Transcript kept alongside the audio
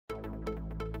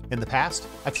In the past,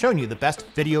 I've shown you the best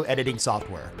video editing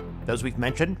software. Those we've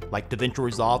mentioned, like DaVinci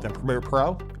Resolve and Premiere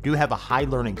Pro, do have a high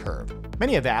learning curve.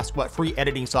 Many have asked what free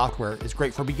editing software is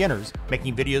great for beginners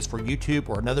making videos for YouTube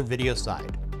or another video site.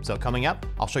 So coming up,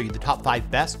 I'll show you the top 5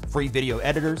 best free video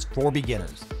editors for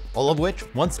beginners, all of which,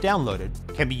 once downloaded,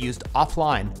 can be used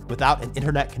offline without an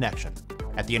internet connection.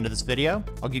 At the end of this video,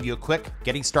 I'll give you a quick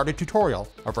getting started tutorial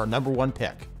of our #1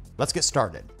 pick. Let's get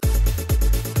started.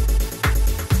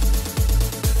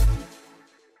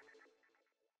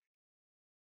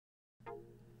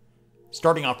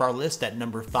 Starting off our list at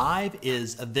number 5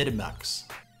 is Avidemux.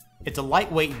 It's a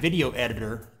lightweight video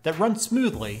editor that runs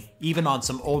smoothly even on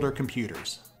some older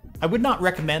computers. I would not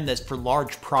recommend this for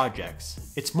large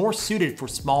projects. It's more suited for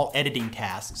small editing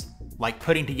tasks, like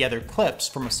putting together clips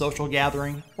from a social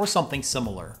gathering or something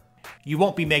similar. You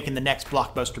won't be making the next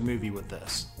blockbuster movie with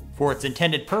this. For its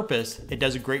intended purpose, it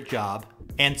does a great job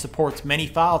and supports many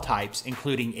file types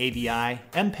including AVI,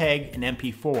 MPEG, and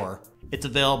MP4. It's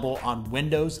available on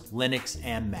Windows, Linux,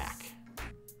 and Mac.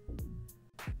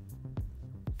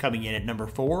 Coming in at number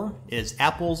 4 is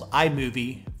Apple's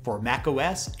iMovie for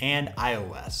macOS and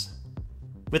iOS.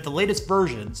 With the latest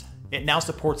versions, it now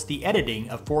supports the editing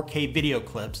of 4K video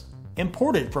clips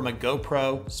imported from a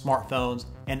GoPro, smartphones,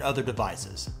 and other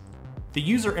devices. The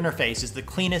user interface is the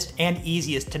cleanest and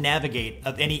easiest to navigate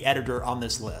of any editor on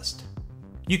this list.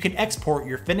 You can export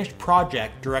your finished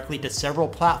project directly to several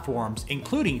platforms,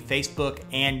 including Facebook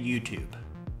and YouTube.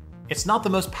 It's not the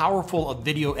most powerful of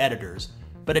video editors,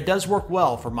 but it does work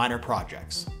well for minor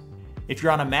projects. If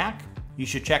you're on a Mac, you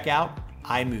should check out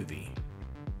iMovie.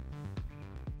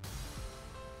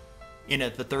 In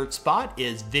at the 3rd spot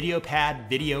is VideoPad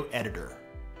Video Editor.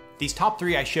 These top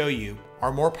 3 I show you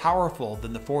are more powerful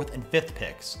than the 4th and 5th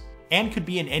picks, and could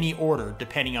be in any order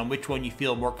depending on which one you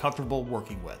feel more comfortable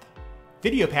working with.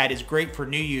 VideoPad is great for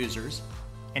new users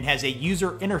and has a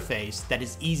user interface that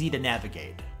is easy to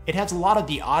navigate. It has a lot of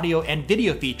the audio and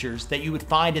video features that you would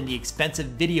find in the expensive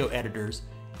video editors,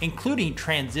 including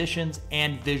transitions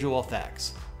and visual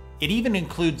effects. It even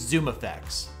includes zoom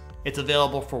effects. It's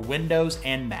available for Windows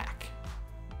and Mac.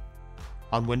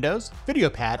 On Windows,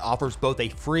 VideoPad offers both a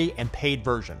free and paid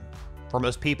version. For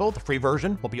most people, the free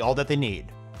version will be all that they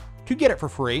need. To get it for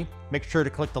free, make sure to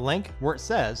click the link where it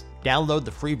says download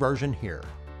the free version here.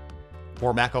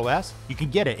 For macOS, you can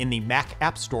get it in the Mac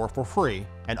App Store for free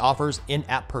and offers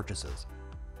in-app purchases.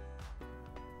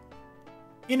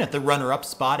 In at the runner-up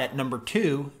spot at number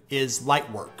 2 is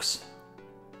Lightworks.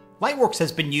 Lightworks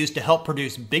has been used to help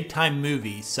produce big-time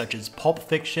movies such as Pulp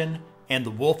Fiction and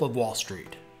The Wolf of Wall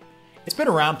Street. It's been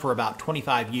around for about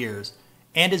 25 years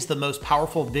and is the most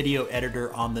powerful video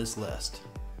editor on this list.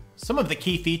 Some of the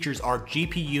key features are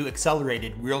GPU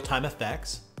accelerated real-time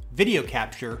effects, video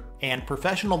capture, and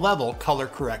professional level color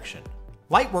correction.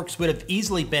 Lightworks would have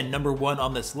easily been number 1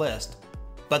 on this list,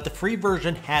 but the free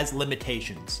version has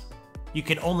limitations. You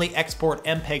can only export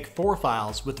MPEG-4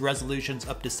 files with resolutions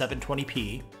up to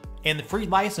 720p, and the free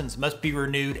license must be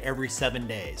renewed every 7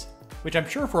 days, which I'm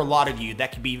sure for a lot of you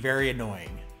that can be very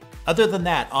annoying. Other than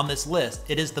that, on this list,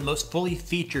 it is the most fully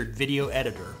featured video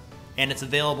editor, and it's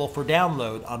available for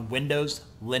download on Windows,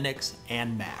 Linux,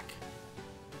 and Mac.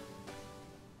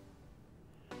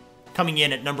 Coming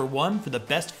in at number 1 for the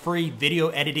best free video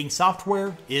editing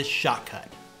software is Shotcut.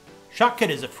 Shotcut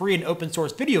is a free and open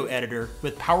source video editor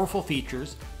with powerful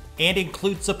features and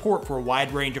includes support for a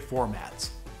wide range of formats.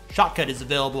 Shotcut is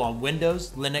available on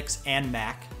Windows, Linux, and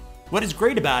Mac. What is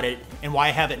great about it, and why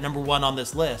I have it number 1 on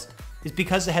this list, is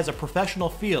because it has a professional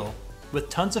feel with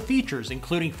tons of features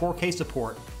including 4K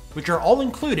support, which are all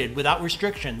included without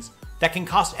restrictions that can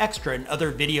cost extra in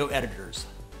other video editors.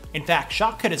 In fact,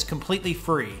 Shotcut is completely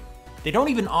free. They don't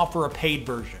even offer a paid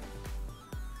version.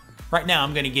 Right now,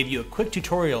 I'm going to give you a quick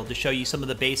tutorial to show you some of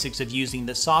the basics of using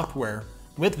this software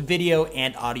with video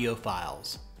and audio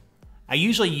files. I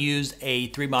usually use a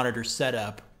 3-monitor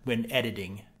setup when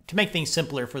editing. To make things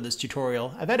simpler for this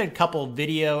tutorial, I've added a couple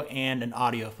video and an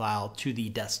audio file to the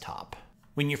desktop.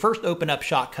 When you first open up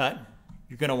Shotcut,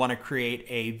 you're going to want to create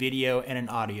a video and an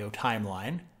audio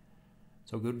timeline.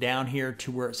 So go down here to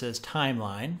where it says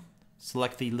timeline,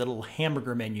 select the little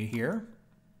hamburger menu here,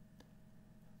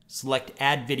 select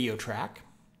add video track,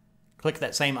 click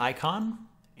that same icon,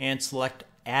 and select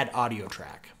add audio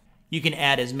track. You can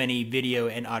add as many video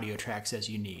and audio tracks as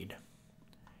you need.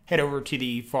 Head over to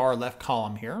the far left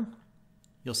column here.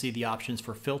 You'll see the options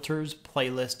for filters,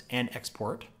 playlist, and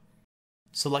export.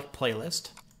 Select playlist.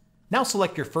 Now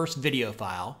select your first video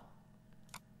file,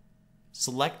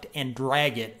 select and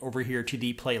drag it over here to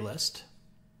the playlist.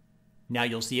 Now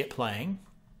you'll see it playing.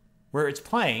 Where it's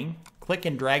playing, click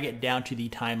and drag it down to the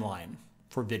timeline.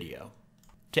 for video.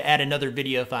 To add another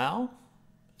video file,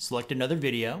 select another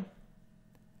video,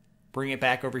 bring it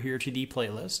back over here to the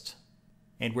playlist,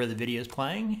 and where the video is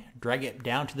playing, drag it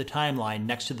down to the timeline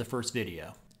next to the first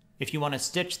video. If you want to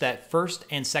stitch that first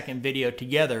and second video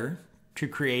together to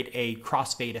create a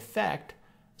crossfade effect,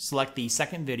 select the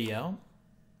second video,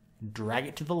 drag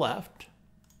it to the left,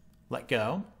 let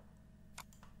go.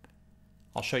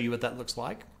 I'll show you what that looks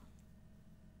like.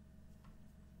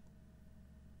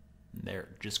 There,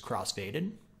 just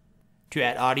crossfaded. To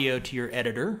add audio to your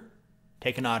editor,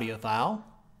 take an audio file,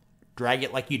 drag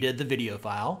it like you did the video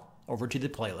file over to the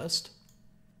playlist,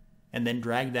 and then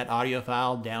drag that audio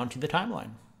file down to the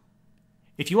timeline.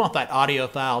 If you want that audio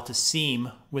file to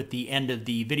seam with the end of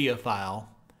the video file,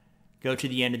 go to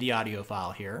the end of the audio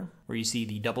file here, where you see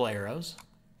the double arrows,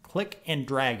 click and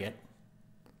drag it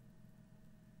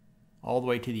all the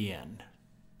way to the end.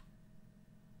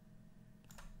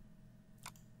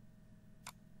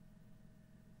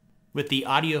 With the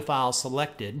audio file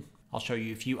selected, I'll show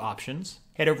you a few options.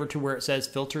 Head over to where it says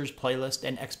Filters, Playlist,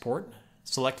 and Export.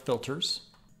 Select Filters,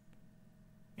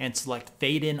 and select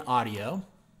Fade In Audio.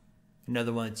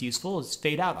 Another one that's useful is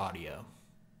Fade Out Audio.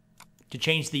 To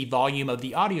change the volume of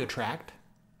the audio track,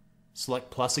 select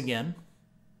plus again.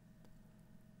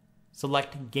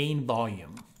 Select Gain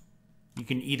Volume. You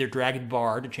can either drag the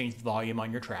bar to change the volume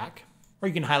on your track, or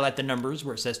you can highlight the numbers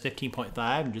where it says 15.5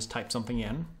 and just type something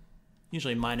in.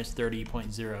 Usually minus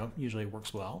 30.0 usually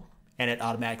works well, and it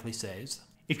automatically saves.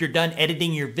 If you're done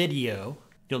editing your video,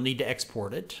 you'll need to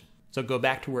export it. So go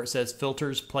back to where it says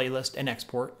Filters, Playlist, and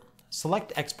Export.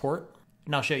 Select Export,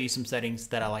 and I'll show you some settings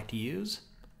that I like to use.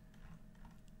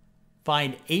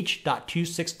 Find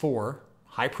H.264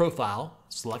 High Profile,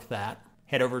 select that.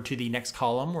 Head over to the next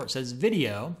column where it says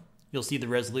Video. You'll see the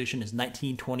resolution is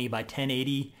 1920 by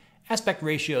 1080, aspect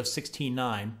ratio of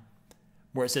 16:9.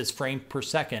 Where it says frame per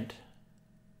second,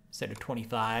 instead of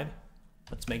 25,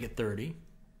 let's make it 30.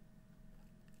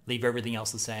 Leave everything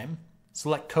else the same.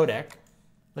 Select codec.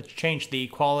 Let's change the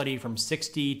quality from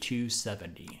 60 to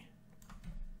 70.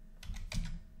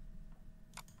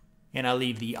 And I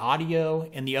leave the audio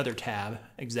and the other tab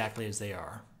exactly as they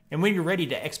are. And when you're ready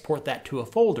to export that to a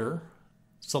folder,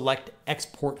 select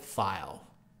Export File.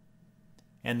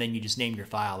 And then you just name your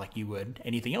file like you would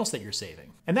anything else that you're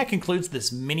saving. And that concludes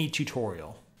this mini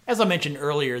tutorial. As I mentioned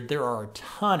earlier, there are a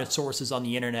ton of sources on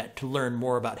the internet to learn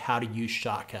more about how to use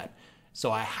Shotcut,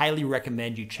 so I highly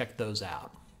recommend you check those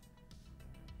out.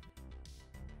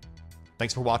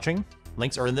 Thanks for watching.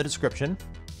 Links are in the description.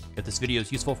 If this video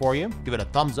is useful for you, give it a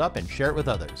thumbs up and share it with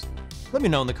others. Let me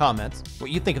know in the comments what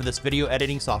you think of this video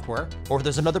editing software, or if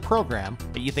there's another program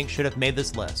that you think should have made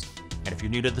this list. And if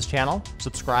you're new to this channel,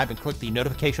 subscribe and click the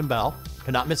notification bell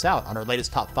to not miss out on our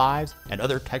latest top 5s and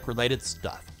other tech-related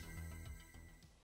stuff.